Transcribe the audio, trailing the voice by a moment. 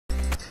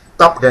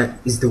Top Gun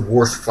is the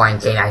worst flying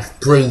game I've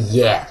played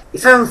yet.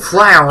 If I would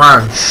fly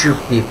around and shoot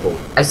people,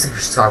 I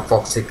simply start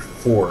Fox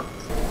 4.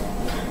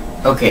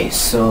 Okay,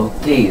 so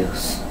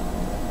Deus,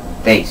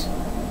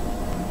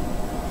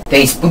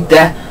 put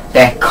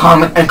that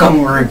comment and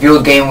come review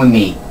a game with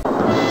me.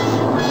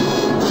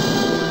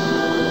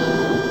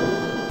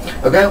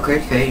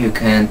 Okay, you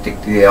can take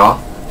the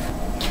off.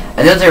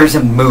 I know there's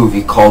a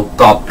movie called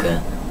Top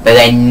Gun, but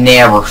I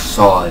never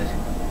saw it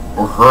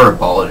or heard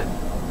about it.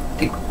 I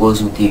think it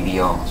was with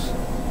Deviantart.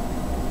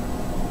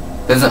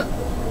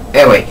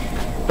 Anyway,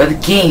 but the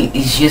game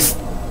is just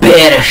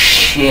bad as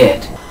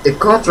shit. The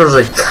controls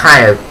are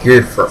kinda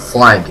good for a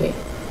flying game.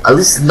 At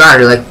least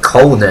not like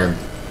Conan,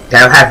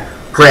 that I have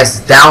press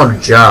down to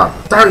jump.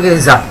 Target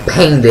is a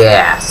pain in the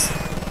ass.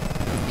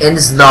 And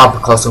it's not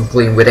because I'm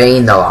playing with an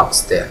analog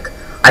stick.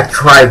 I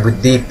tried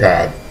with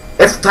D-pad.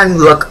 Every time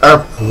you look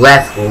up,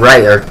 left,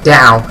 right, or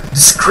down, the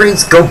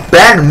screens go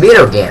back in the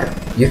middle again.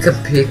 You can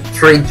pick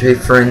 3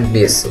 different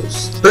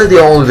missiles, but the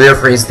only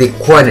difference is the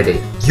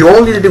quantity. You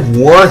only need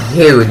one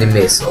hit with the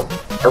missile.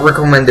 I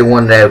recommend the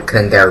one that I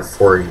can get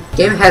for you. The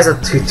game has a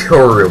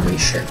tutorial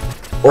mission,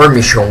 or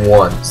mission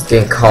 1, as the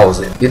game calls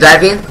it. You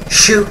dive in,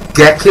 shoot,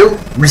 get killed,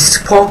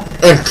 respawn,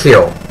 and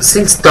kill.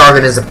 Since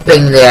target is a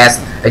pain in the ass,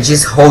 I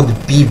just hold the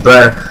B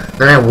button,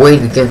 then I wait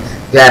to get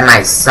at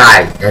my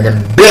side, and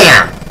then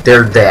BAM!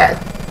 They're dead.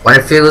 When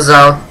it figures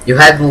out, you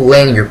have to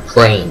land your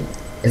plane.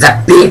 It's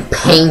a big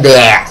pain in the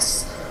ass.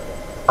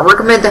 I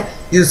recommend that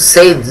you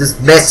save this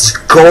message,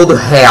 go to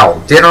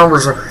hell, then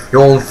over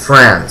your own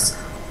friends.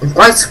 I'm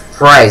quite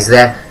surprised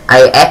that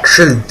I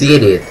actually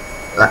did it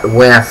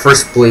when I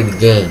first played the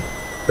game,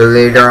 but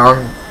later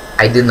on,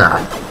 I did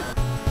not.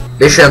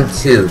 Mission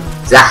 2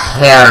 is a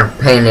hell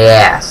pain in the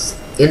ass,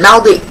 and now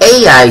the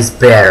AI is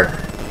better,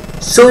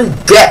 so you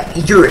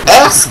get your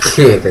ass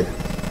kicked.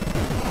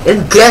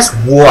 And guess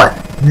what?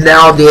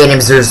 Now the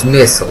enemies use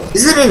missiles.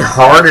 Isn't it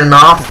hard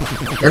enough?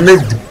 And then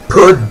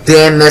put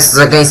damn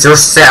missiles against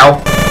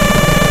yourself.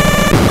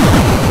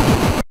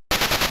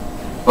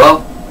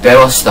 Well, that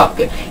was Top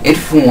Gun.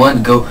 If you want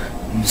to go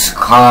in the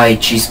sky,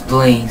 chase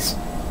planes,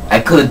 I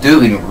could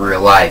do it in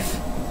real life.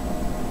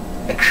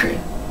 Actually,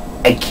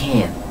 I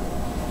can.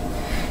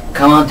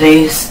 Come on,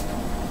 Deus.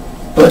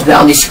 Put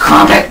down this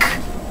comic.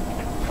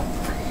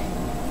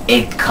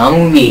 And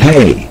come with me.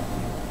 Hey,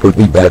 put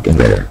me back in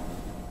there.